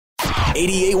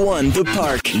88.1 The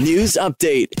Park News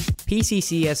Update.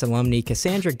 P-CCS alumni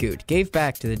Cassandra gave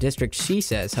back to the district she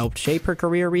says helped shape her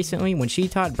career recently when she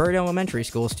taught Bird Elementary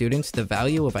School students the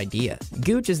value of ideas.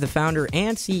 Gooch is the founder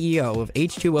and CEO of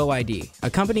H2O ID, a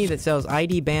company that sells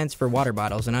ID bans for water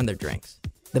bottles and other drinks.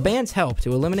 The bans help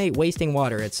to eliminate wasting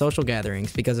water at social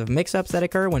gatherings because of mix-ups that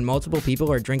occur when multiple people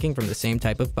are drinking from the same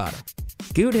type of bottle.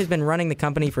 Good has been running the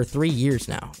company for 3 years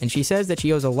now, and she says that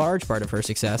she owes a large part of her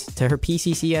success to her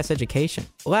P-CCS education.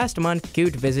 Last month,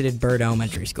 Good visited Bird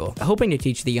Elementary School, hoping to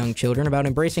teach the young children about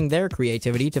embracing their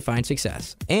creativity to find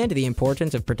success, and the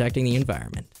importance of protecting the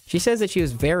environment. She says that she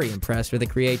was very impressed with the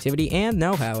creativity and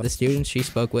know-how the students she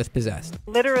spoke with possessed.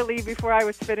 Literally, before I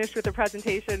was finished with the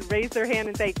presentation, raised their hand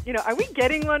and say, are we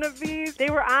getting one of these? They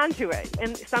were onto it.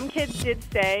 And some kids did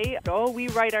say, we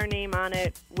write our name on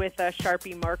it with a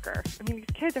Sharpie marker. These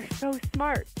kids are so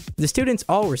smart. The students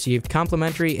all received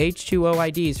complimentary H2O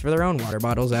IDs for their own water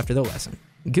bottles after the lesson.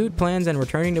 Good plans on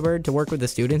returning to Bird to work with the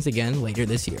students again later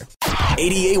this year.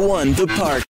 88.1 The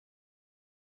Park.